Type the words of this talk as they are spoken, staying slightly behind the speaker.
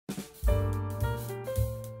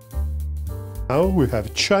Now we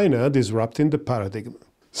have China disrupting the paradigm.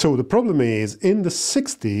 So the problem is, in the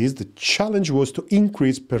 60s, the challenge was to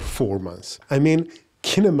increase performance. I mean,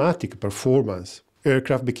 kinematic performance.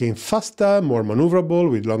 Aircraft became faster, more maneuverable,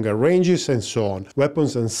 with longer ranges, and so on.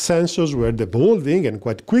 Weapons and sensors were evolving, and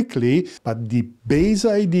quite quickly, but the base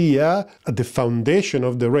idea at the foundation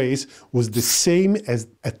of the race was the same as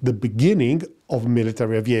at the beginning of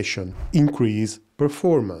military aviation: increase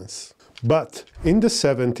performance. But in the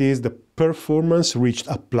 70s, the performance reached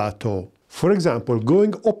a plateau. For example,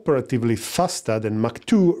 going operatively faster than Mach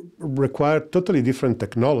 2 required totally different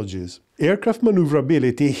technologies. Aircraft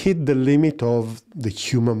maneuverability hit the limit of the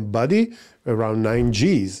human body, around 9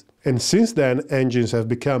 Gs. And since then, engines have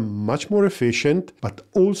become much more efficient, but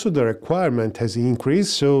also the requirement has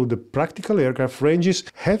increased, so the practical aircraft ranges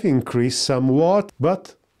have increased somewhat,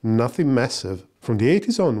 but nothing massive. From the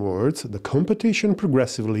 80s onwards, the competition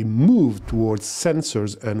progressively moved towards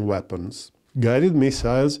sensors and weapons. Guided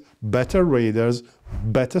missiles, better radars,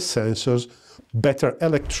 better sensors, better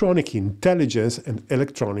electronic intelligence and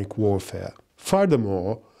electronic warfare.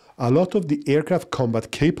 Furthermore, a lot of the aircraft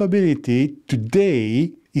combat capability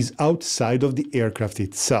today is outside of the aircraft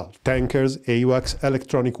itself. Tankers, AWACS,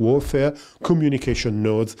 electronic warfare, communication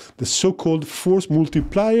nodes, the so-called force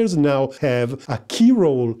multipliers now have a key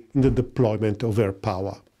role in the deployment of air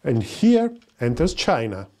power. And here enters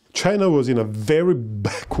China. China was in a very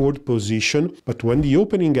backward position, but when the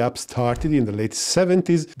opening up started in the late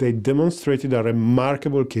 70s, they demonstrated a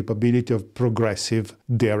remarkable capability of progressive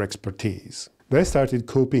their expertise. They started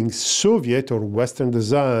copying Soviet or Western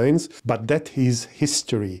designs, but that is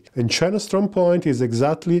history. And China's strong point is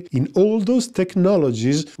exactly in all those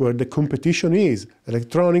technologies where the competition is: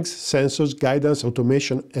 electronics, sensors, guidance,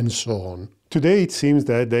 automation, and so on. Today it seems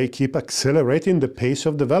that they keep accelerating the pace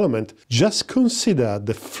of development. Just consider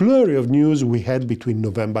the flurry of news we had between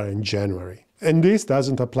November and January. And this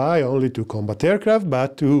doesn't apply only to combat aircraft,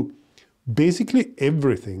 but to basically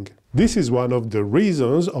everything. This is one of the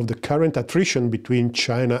reasons of the current attrition between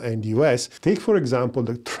China and the US. Take, for example,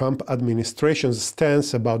 the Trump administration's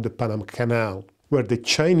stance about the Panama Canal, where the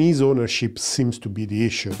Chinese ownership seems to be the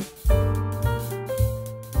issue.